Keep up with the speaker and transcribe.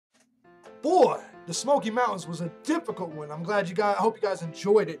Boy, the Smoky Mountains was a difficult one. I hope you guys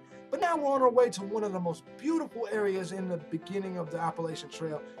enjoyed it. But now we're on our way to one of the most beautiful areas in the beginning of the Appalachian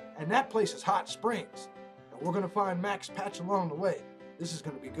Trail, and that place is Hot Springs. And we're gonna find Max Patch along the way. This is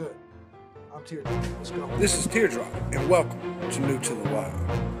gonna be good. I'm Teardrop. Let's go. This is Teardrop, and welcome to New to the Wild.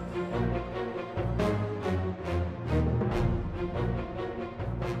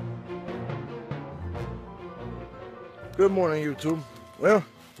 Good morning, YouTube. Well,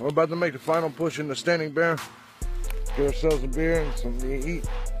 we're about to make the final push into Standing Bear. Get ourselves a beer and something to eat.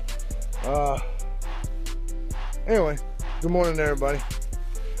 Anyway, good morning to everybody.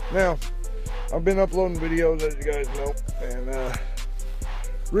 Now, I've been uploading videos, as you guys know, and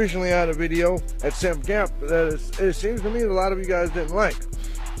recently I had a video at Simp Camp that it seems to me that a lot of you guys didn't like.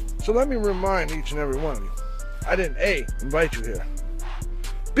 So let me remind each and every one of you, I didn't A, invite you here.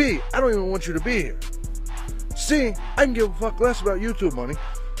 B, I don't even want you to be here. C, I can give a fuck less about YouTube money,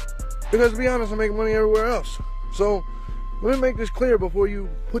 because to be honest, I make money everywhere else. So let me make this clear before you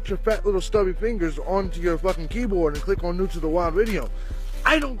put your fat little stubby fingers onto your fucking keyboard and click on New to the Wild video.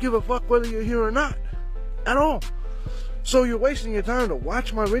 I don't give a fuck whether you're here or not, at all. So you're wasting your time to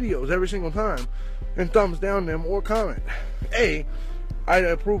watch my videos every single time and thumbs down them or comment. A, I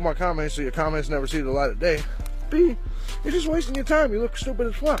approve my comments so your comments never see the light of day. B, you're just wasting your time. You look stupid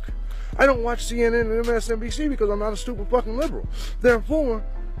as fuck. I don't watch CNN and MSNBC because I'm not a stupid fucking liberal. Therefore,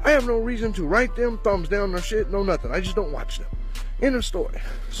 I have no reason to write them, thumbs down their shit, no nothing. I just don't watch them. End of story.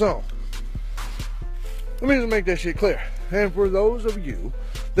 So, let me just make that shit clear. And for those of you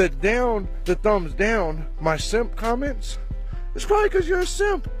that thumbs down my simp comments, it's probably because you're a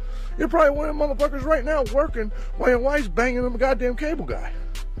simp. You're probably one of them motherfuckers right now working while your wife's banging them goddamn cable guy.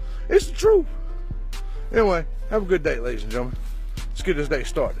 It's the truth. Anyway, have a good day, ladies and gentlemen. Let's get this day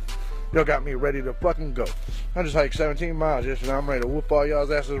started. Y'all got me ready to fucking go. I just hiked 17 miles yesterday. I'm ready to whoop all y'all's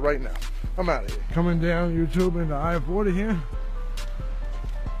asses right now. I'm out of here. Coming down YouTube into I-40 here.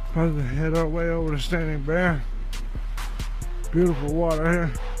 About to head our way over to Standing Bear. Beautiful water here.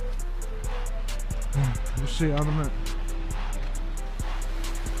 We'll see you on a minute.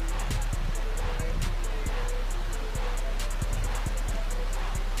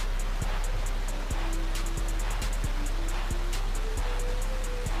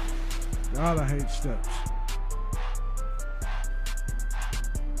 God, I hate steps.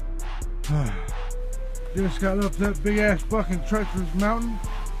 Just got up that big ass fucking treacherous mountain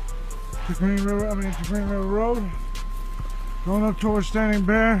to Green River Road. Going up towards Standing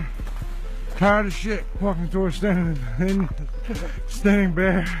Bear. Tired of shit walking towards Standing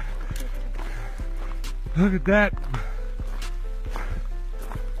Bear. Look at that.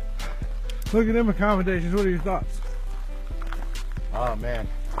 Look at them accommodations. What are your thoughts? Oh man,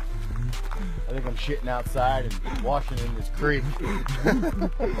 I think I'm shitting outside and washing in this creek.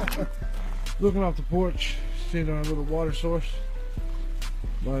 Looking off the porch, seeing our little water source.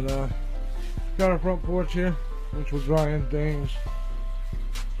 But got our front porch here, which will dry in things.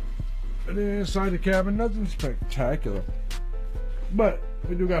 And then inside the cabin, nothing spectacular. But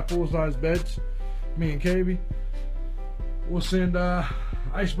we do got full-size beds, me and KB. We'll send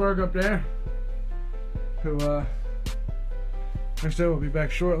Iceberg up there who like I said, we'll be back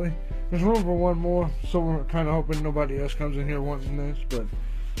shortly. There's room for one more, so we're kind of hoping nobody else comes in here wanting this, but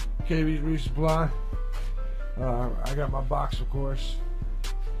KB's resupply. I got my box, of course.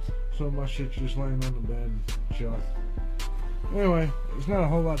 So my shit's just laying on the bed, chilling. Anyway, there's not a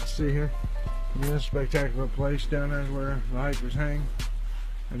whole lot to see here. I mean, this spectacular place. Down there's where the hikers hang.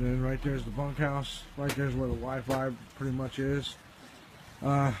 And then right there's the bunkhouse. Right there's where the Wi-Fi pretty much is. They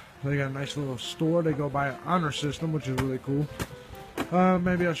got a nice little store. They go by an honor system, which is really cool.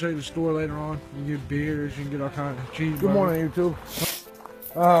 Maybe I'll show you the store later on. You can get beers, you can get all kinds of cheese. Good morning, YouTube.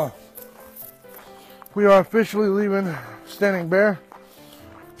 We are officially leaving Standing Bear.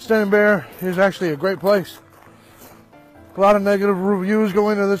 Standing Bear is actually a great place. A lot of negative reviews go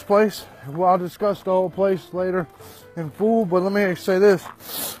into this place. Well, I'll discuss the whole place later in full, but let me say this.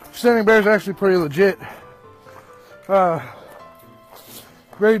 Standing Bear is actually pretty legit.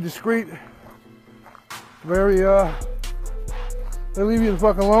 Very discreet. Very, they leave you the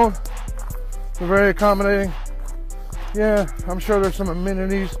fuck alone. They're very accommodating. Yeah, I'm sure there's some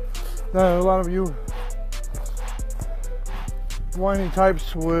amenities that a lot of you whiny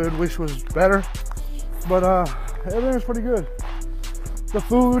types would wish was better, but everything's pretty good. The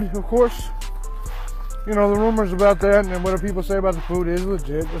food, of course, you know, the rumors about that and what people say about the food is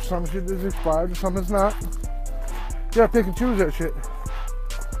legit. There's some shit that's expired, there's some that's not. You gotta pick and choose that shit,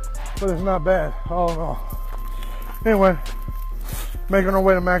 but it's not bad all in all. Anyway, making our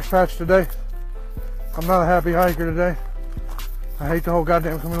way to Max Patch today. I'm not a happy hiker today. I hate the whole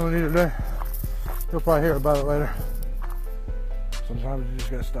goddamn community today. You'll probably hear about it later. Sometimes you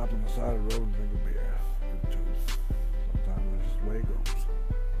just gotta stop on the side of the road and drink a beer. Sometimes that's just the way it goes.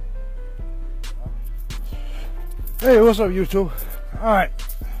 Hey, what's up, YouTube? Alright.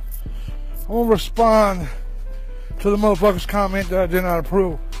 I'm gonna respond to the motherfucker's comment that I did not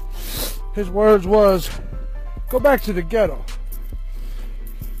approve. His words was, go back to the ghetto.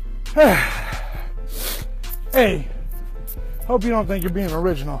 A, hope you don't think you're being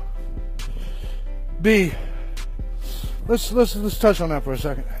original. B, let's touch on that for a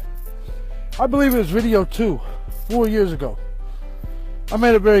second. I believe it was video 2, 4 years ago. I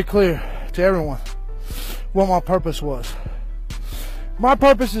made it very clear to everyone what my purpose was. My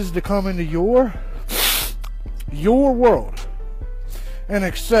purpose is to come into your world and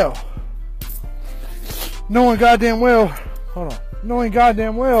excel. Knowing goddamn well,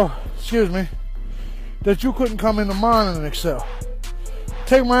 excuse me, that you couldn't come into mine and excel.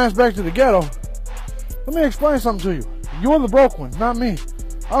 Take my ass back to the ghetto. Let me explain something to you. You're the broke one, not me.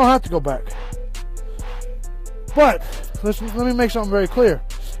 I don't have to go back. But let me make something very clear,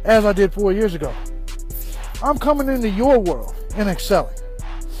 as I did 4 years ago. I'm coming into your world and excelling.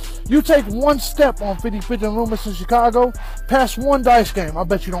 You take one step on 50-50 and Loomis in Chicago, past one dice game, I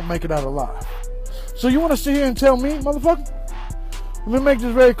bet you don't make it out alive. So you want to sit here and tell me, motherfucker? Let me make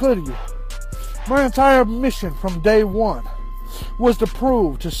this very clear to you. My entire mission from day one was to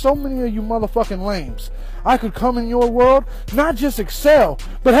prove to so many of you motherfucking lames I could come in your world, not just excel,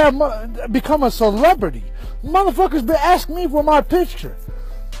 but become a celebrity. Motherfuckers been asking me for my picture.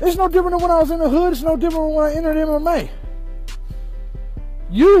 It's no different than when I was in the hood. It's no different than when I entered MMA.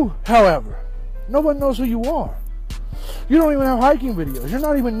 You, however, nobody knows who you are. You don't even have hiking videos. You're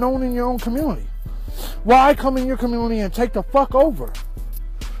not even known in your own community. While I come in your community and take the fuck over.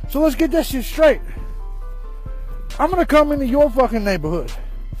 So let's get that shit straight. I'm gonna come into your fucking neighborhood,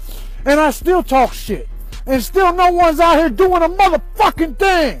 and I still talk shit, and still no one's out here doing a motherfucking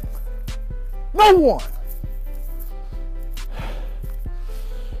thing. No one.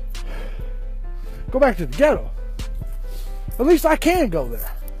 Go back to the ghetto. At least I can go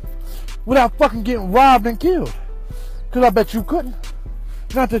there without fucking getting robbed and killed. Because I bet you couldn't.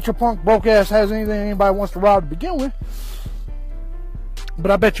 Not that your punk broke ass has anything anybody wants to rob to begin with.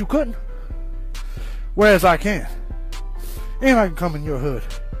 But I bet you couldn't. Whereas I can. And I can come in your hood.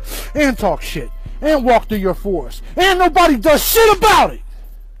 And talk shit. And walk through your forest. And nobody does shit about it.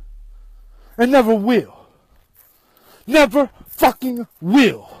 And never will. Never fucking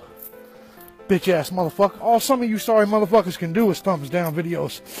will. Bitch ass motherfucker. All some of you sorry motherfuckers can do is thumbs down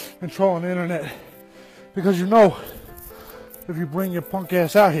videos and troll on the internet. Because you know, if you bring your punk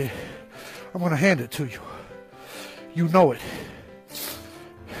ass out here, I'm gonna hand it to you. You know it.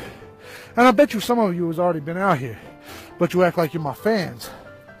 And I bet you some of you has already been out here, but you act like you're my fans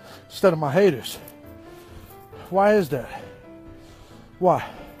instead of my haters. Why is that? Why?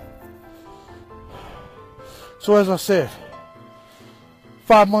 So as I said,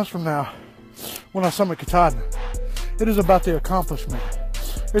 5 months from now, when I summit Katahdin, it is about the accomplishment.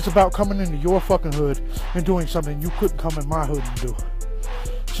 It's about coming into your fucking hood and doing something you couldn't come in my hood and do.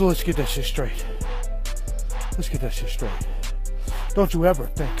 So let's get that shit straight. Let's get that shit straight. Don't you ever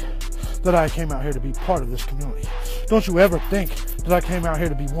think that I came out here to be part of this community. Don't you ever think that I came out here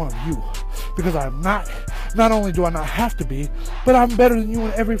to be one of you. Because I'm not. Not only do I not have to be, but I'm better than you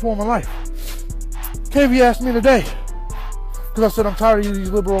in every form of life. KV asked me today, because I said I'm tired of these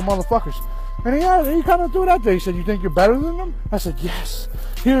liberal motherfuckers. And he kind of threw it out there. He said, you think you're better than them? I said, yes.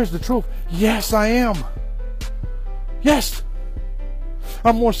 Here's the truth. Yes, I am. Yes.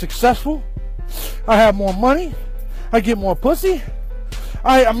 I'm more successful. I have more money. I get more pussy.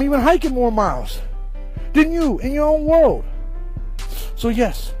 I'm even hiking more miles than you in your own world. So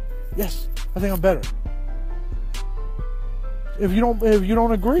yes, I think I'm better. If you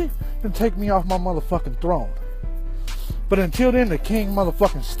don't agree, then take me off my motherfucking throne. But until then, the king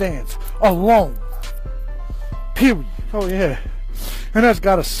motherfucking stands alone. Period. Oh yeah. And that's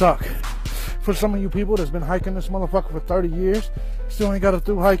gotta suck. For some of you people that's been hiking this motherfucker for 30 years, still ain't got a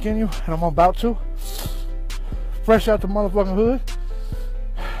through hike in you, and I'm about to. Fresh out the motherfucking hood.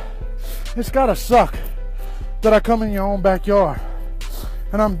 It's gotta suck that I come in your own backyard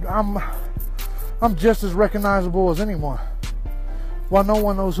and I'm just as recognizable as anyone, while no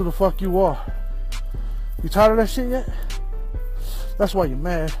one knows who the fuck you are. You tired of that shit yet? That's why you're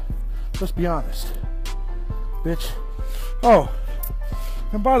mad. Let's be honest, bitch. Oh,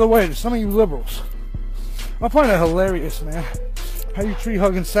 and by the way, to some of you liberals, I find it hilarious, man, how you tree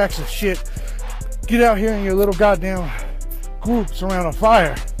hugging sacks of shit get out here in your little goddamn groups around a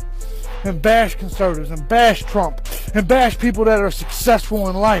fire and bash conservatives and bash Trump and bash people that are successful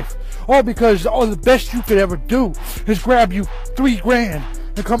in life All because the best you could ever do is grab you 3 grand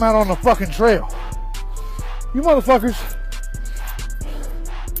and come out on the fucking trail. You motherfuckers,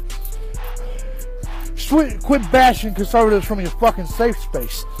 quit bashing conservatives from your fucking safe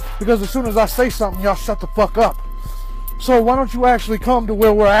space. Because as soon as I say something, y'all shut the fuck up. So why don't you actually come to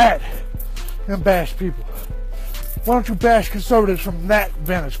where we're at and bash people? Why don't you bash conservatives from that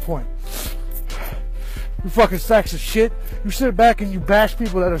vantage point? You fucking sacks of shit. You sit back and you bash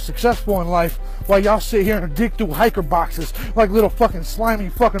people that are successful in life while y'all sit here and dig through hiker boxes like little fucking slimy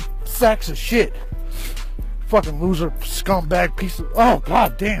fucking sacks of shit. Fucking loser, scumbag piece of... Oh,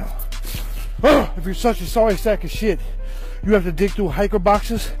 god damn. If you're such a sorry sack of shit, you have to dig through hiker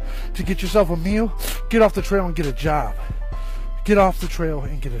boxes to get yourself a meal. Get off the trail and get a job. Get off the trail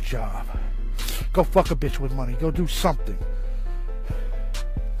and get a job. Go fuck a bitch with money. Go do something.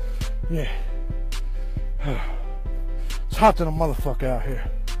 Yeah. It's hot than a motherfucker out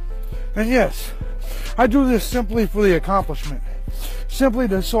here. And yes, I do this simply for the accomplishment.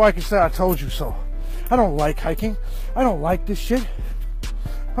 Simply so I can say I told you so. I don't like hiking. I don't like this shit.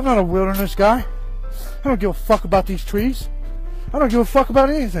 I'm not a wilderness guy. I don't give a fuck about these trees. I don't give a fuck about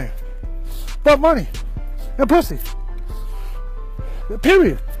anything but money and pussy.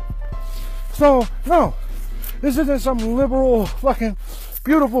 Period. So, no, this isn't some liberal fucking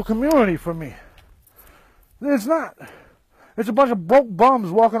beautiful community for me. It's not. It's a bunch of broke bums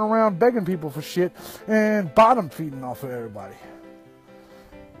walking around begging people for shit and bottom feeding off of everybody.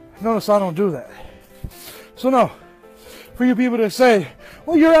 Notice I don't do that. So no, for you people to say,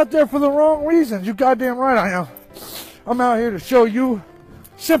 well, you're out there for the wrong reasons. You goddamn right I am. I'm out here to show you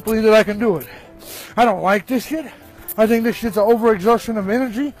simply that I can do it. I don't like this shit. I think this shit's an overexertion of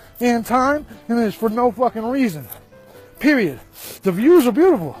energy and time, and it's for no fucking reason. Period. The views are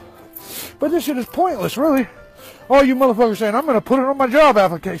beautiful, but this shit is pointless, really. All you motherfuckers saying, I'm going to put it on my job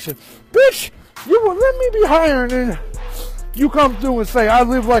application. Bitch, you will let me be hiring, and you come through and say, I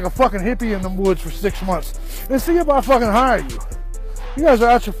live like a fucking hippie in the woods for 6 months, and see if I fucking hire you. You guys are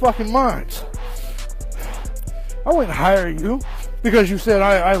out your fucking minds. I wouldn't hire you because you said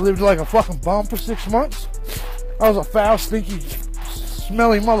I lived like a fucking bum for 6 months. I was a foul, stinky,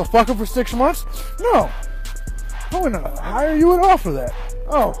 smelly motherfucker for 6 months. No, I wouldn't hire you at all for that.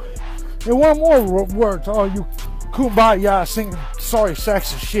 Oh, and one more word to all you kumbaya singing sorry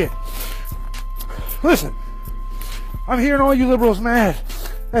sacks of shit. Listen, I'm hearing all you liberals mad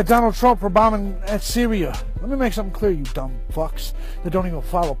at Donald Trump for bombing at Syria. Let me make something clear, you dumb fucks that don't even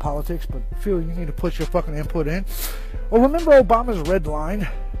follow politics but feel you need to put your fucking input in. Well, remember Obama's red line?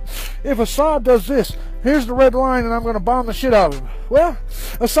 If Assad does this, here's the red line and I'm going to bomb the shit out of him. Well,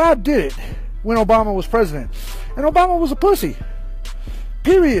 Assad did it when Obama was president. And Obama was a pussy.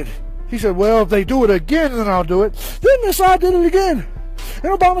 Period. He said, well, if they do it again, then I'll do it. Then Assad did it again.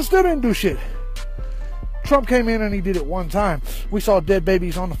 And Obama still didn't do shit. Trump came in and he did it one time. We saw dead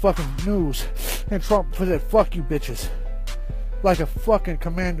babies on the fucking news. And Trump said, fuck you bitches. Like a fucking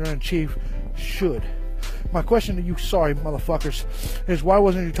commander-in-chief should. My question to you sorry motherfuckers is why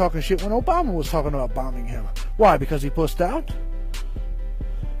wasn't you talking shit when Obama was talking about bombing him? Why? Because he pussed out?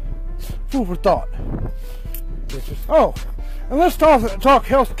 Food for thought. Bitches. Oh, and let's talk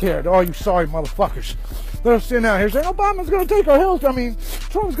health care to all you sorry motherfuckers. They're sitting out here saying Obama's going to take our health.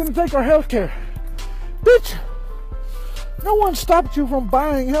 Trump's going to take our health care. Bitch, no one stopped you from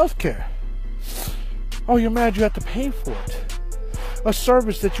buying health care. Oh, you're mad you have to pay for it. A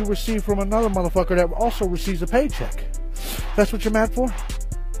service that you receive from another motherfucker that also receives a paycheck. That's what you're mad for?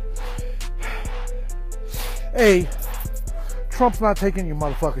 A, Trump's not taking your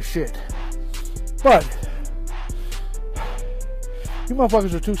motherfucker shit. But you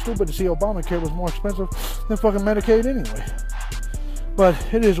motherfuckers are too stupid to see Obamacare was more expensive than fucking Medicaid anyway. But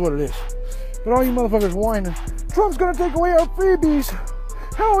it is what it is. But all you motherfuckers whining, Trump's gonna take away our freebies.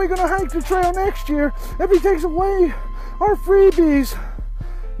 How are we gonna hike the trail next year if he takes away our freebies?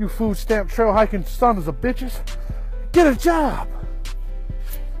 You food stamp trail hiking sons of bitches. Get a job.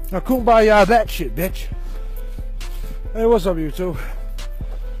 Now kumbaya that shit, bitch. Hey, what's up, YouTube?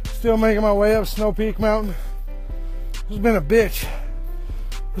 Still making my way up Snow Peak Mountain. It's been a bitch.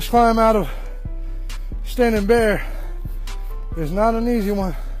 This climb out of Standing Bear is not an easy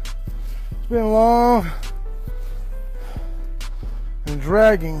one. It's been long and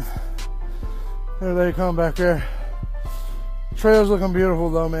dragging. There they come back there. Trail's looking beautiful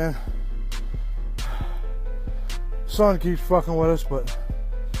though, man. Sun keeps fucking with us, but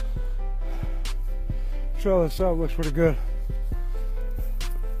the trail itself looks pretty good.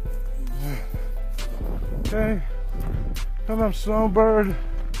 Okay, come up Snowbird,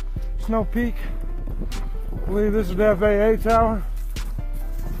 Snow Peak. I believe this is the FAA tower.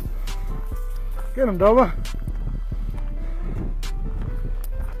 Get him, Doba.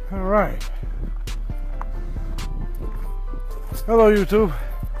 All right. Hello, YouTube.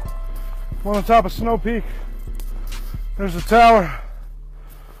 I'm on the top of Snow Peak. There's the tower.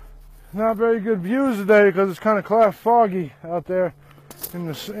 Not very good views today because it's kind of foggy out there in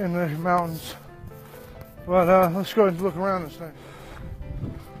the mountains. But let's go ahead and look around this thing.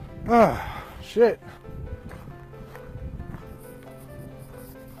 Ah, shit.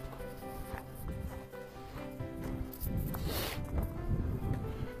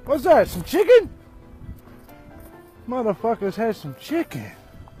 What's that? Some chicken? Motherfuckers had some chicken.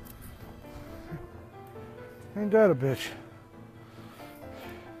 Ain't that a bitch?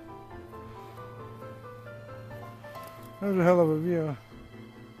 There's a hell of a view.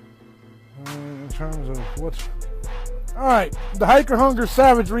 In terms of what's... Alright, the hiker hunger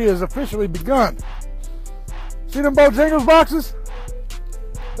savagery has officially begun. See them Bojangles boxes?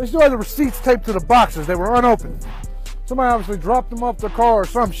 They still had the receipts taped to the boxes. They were unopened. Somebody obviously dropped them off their car or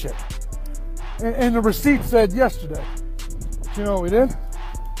some shit. And the receipt said yesterday. You know what we did?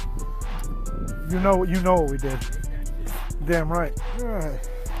 You know what we did. Damn right. Alright.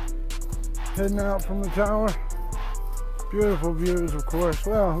 Heading out from the tower. Beautiful views, of course.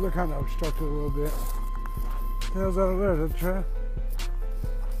 Well, they're kind of obstructed a little bit. What the hell's out there? Is that a trap?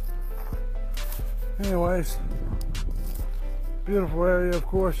 Anyways. Beautiful area, of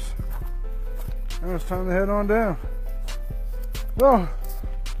course. Now it's time to head on down. So,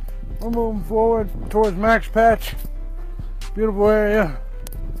 we're moving forward towards Max Patch. Beautiful area.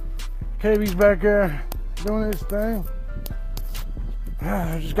 KB's back there doing his thing.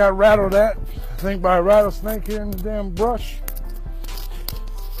 I just got rattled at, I think, by a rattlesnake here in the damn brush.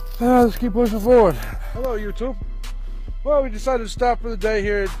 Let's keep pushing forward. Hello, YouTube. Well, we decided to stop for the day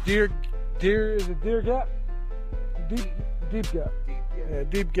here at Deer Gap? Deep Gap. Yeah,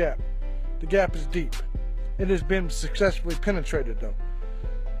 Deep Gap. The gap is deep. It has been successfully penetrated, though.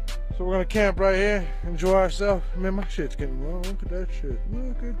 So we're gonna camp right here, enjoy ourselves. Man, my shit's getting low. Look at that shit.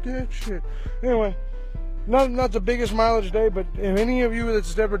 Look at that shit. Anyway, not the biggest mileage day, but if any of you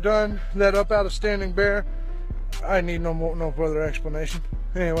that's ever done that up out of Standing Bear, I need no further explanation.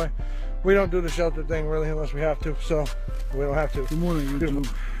 Anyway, we don't do the shelter thing really unless we have to, so we don't have to. Good morning,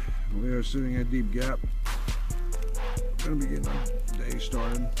 YouTube. We are sitting at Deep Gap. Gonna be getting our day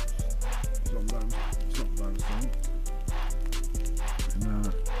started. Sometimes soon.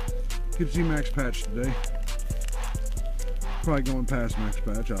 And get to see Max Patch today. Probably going past Max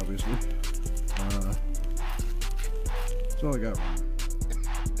Patch, obviously. That's all I got.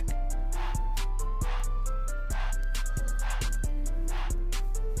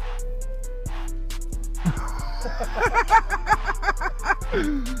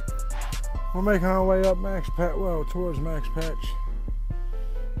 We're making our way up Max Patch, well, towards Max Patch.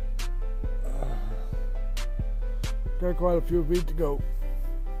 Got quite a few feet to go.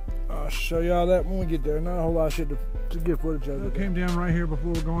 I'll show y'all that when we get there. Not a whole lot of shit to get footage of. We came down right here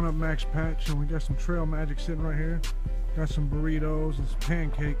before we're going up Max Patch, and we got some trail magic sitting right here. Got some burritos and some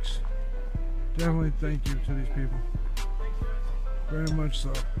pancakes. Definitely thank you to these people. Very much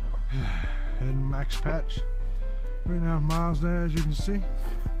so. Heading Max Patch. 3.5 miles there, as you can see.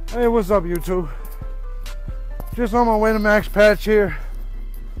 Hey, what's up, YouTube? Just on my way to Max Patch here.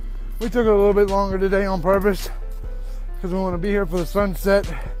 We took it a little bit longer today on purpose because we want to be here for the sunset,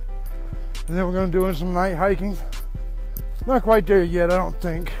 and then we're going to do some night hiking. Not quite there yet, I don't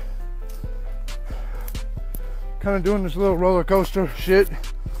think. Kind of doing this little roller coaster shit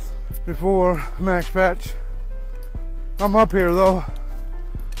before Max Patch. I'm up here though.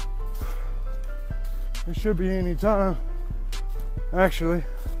 It should be any time, actually.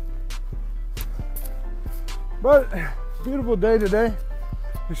 But beautiful day today.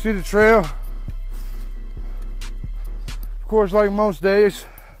 You see the trail. Of course, like most days,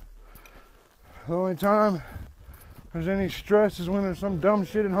 the only time there's any stress is when there's some dumb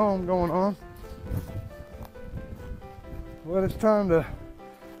shit at home going on. But it's time to...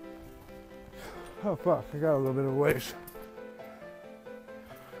 Oh fuck, I got a little bit of waves.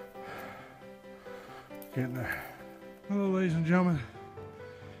 Getting there. Hello, ladies and gentlemen.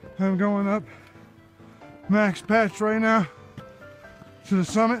 I'm going up Max Patch right now to the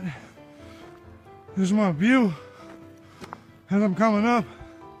summit. This is my view as I'm coming up.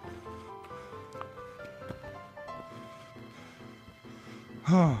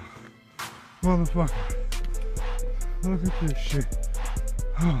 Oh, motherfucker. Look at this shit.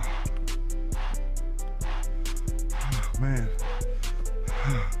 Oh, man.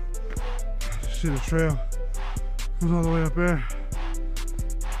 See the trail goes all the way up there.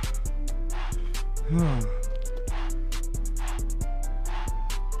 Oh.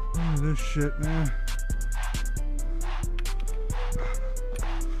 Look at this shit, man.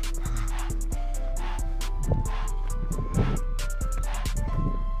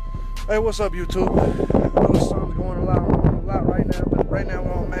 Hey, what's up, YouTube? I know the sun's going a lot right now, but right now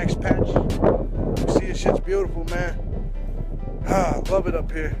we're on Max Patch. You see, this shit's beautiful, man. Ah, love it up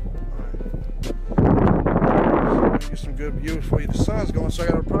here. Get some good views for you. The sun's going, so I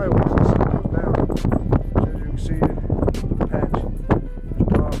gotta probably watch the sun goes down. As you can see, the patch, the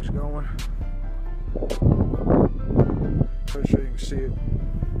dog's going. Pretty sure you can see it.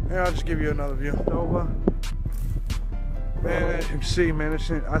 And I'll just give you another view. Over. Man, as you can see, man, this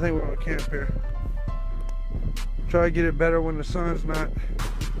shit, I think we're gonna camp here. Try to get it better when the sun's not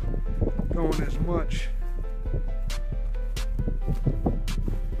going as much.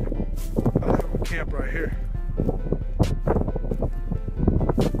 I think I'm gonna camp right here.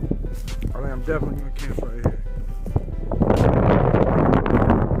 I think I'm definitely gonna camp right here.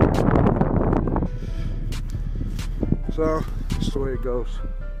 So, that's the way it goes.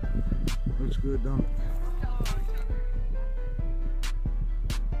 Looks good, don't it?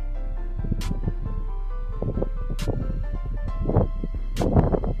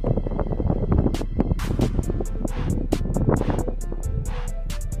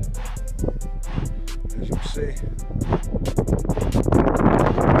 As you can see.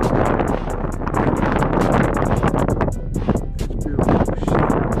 It's beautiful shit.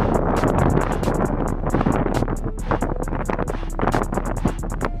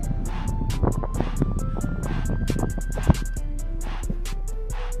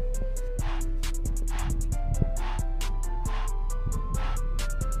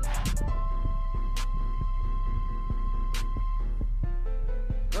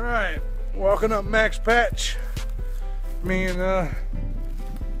 All right, walking up Max Patch. Me and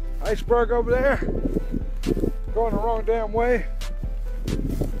Iceberg over there. Going the wrong damn way.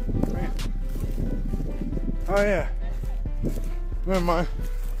 Man. Oh yeah. Never mind.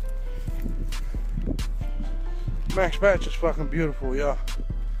 Max Patch is fucking beautiful, y'all.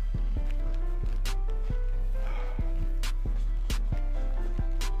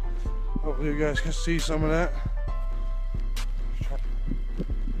 Hopefully you guys can see some of that.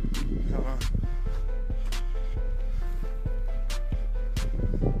 Come on.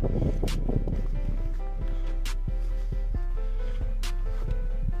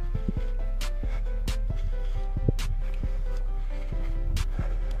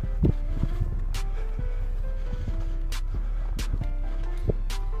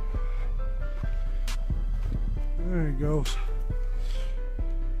 There he goes.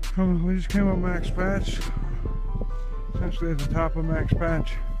 We just came up Max Patch. Essentially at the top of Max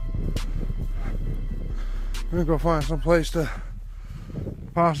Patch. We're gonna go find some place to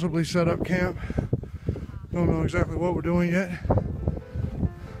possibly set up camp. Don't know exactly what we're doing yet.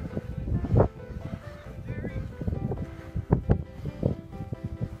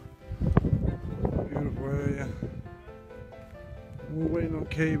 Beautiful area. We're waiting on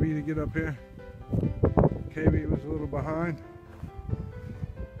KB to get up here. KB was a little behind.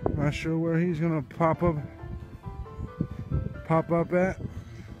 Not sure where he's gonna pop up at.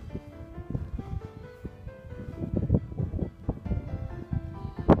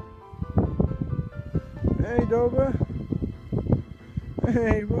 Hey Doga.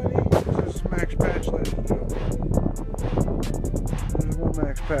 Hey buddy. This is Max Patch, ladies and gentlemen. This is what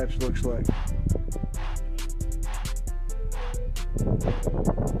Max Patch looks like.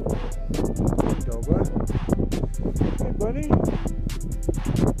 Hey Doga. Hey buddy.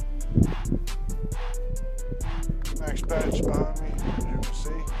 Max Patch behind me, as you can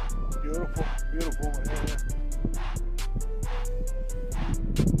see. Beautiful, beautiful area.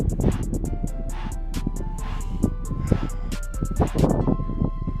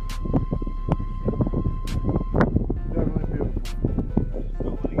 Definitely beautiful.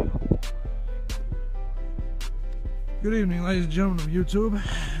 Good evening, ladies and gentlemen of YouTube.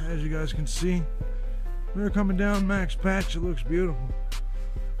 As you guys can see, we're coming down Max Patch. It looks beautiful.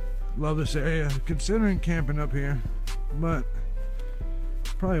 Love this area. Considering camping up here, but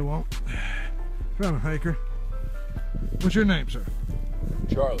probably won't. Found a hiker. What's your name, sir?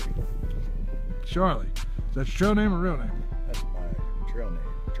 Charlie. Charlie. Is that your trail name or real name? That's my trail name,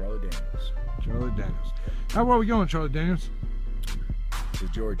 Charlie Daniels. Charlie Daniels. How far are we going, Charlie Daniels? To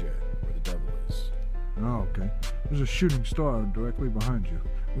Georgia, where the devil is. Oh, okay. There's a shooting star directly behind you.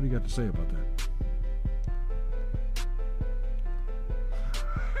 What do you got to say about that?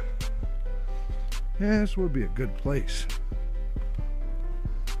 Yeah, this would be a good place.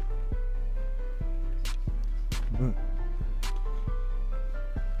 But,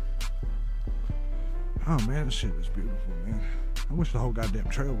 oh man, this shit is beautiful, man. I wish the whole goddamn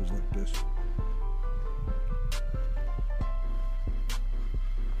trail was like this.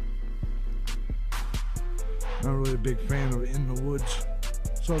 Not really a big fan of in the woods,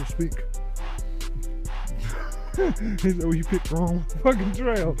 so to speak. He said, well, you picked the wrong fucking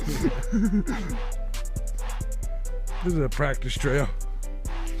trail. This is a practice trail.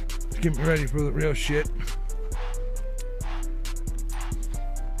 Let's get me ready for the real shit.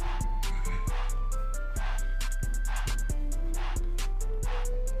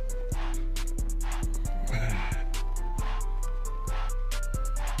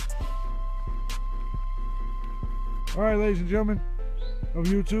 All right, ladies and gentlemen of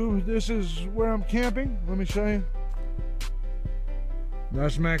YouTube, this is where I'm camping. Let me show you.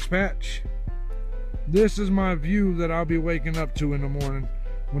 That's Max Patch. This is my view that I'll be waking up to in the morning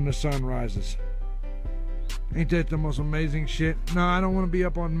when the sun rises. Ain't that the most amazing shit? No, I don't want to be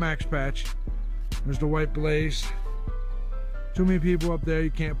up on Max Patch. There's the white blaze. Too many people up there, you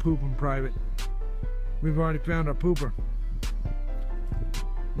can't poop in private. We've already found our pooper.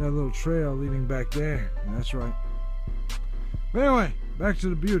 That little trail leading back there. That's right. But anyway, back to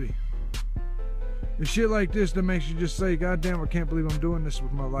the beauty. It's shit like this that makes you just say, God damn, I can't believe I'm doing this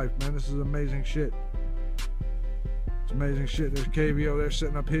with my life, man. This is amazing shit. It's amazing shit. There's KVO there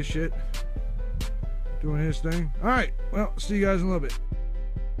setting up his shit. Doing his thing. Alright, well, see you guys in a little bit.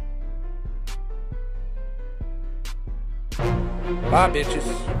 Bye, bitches.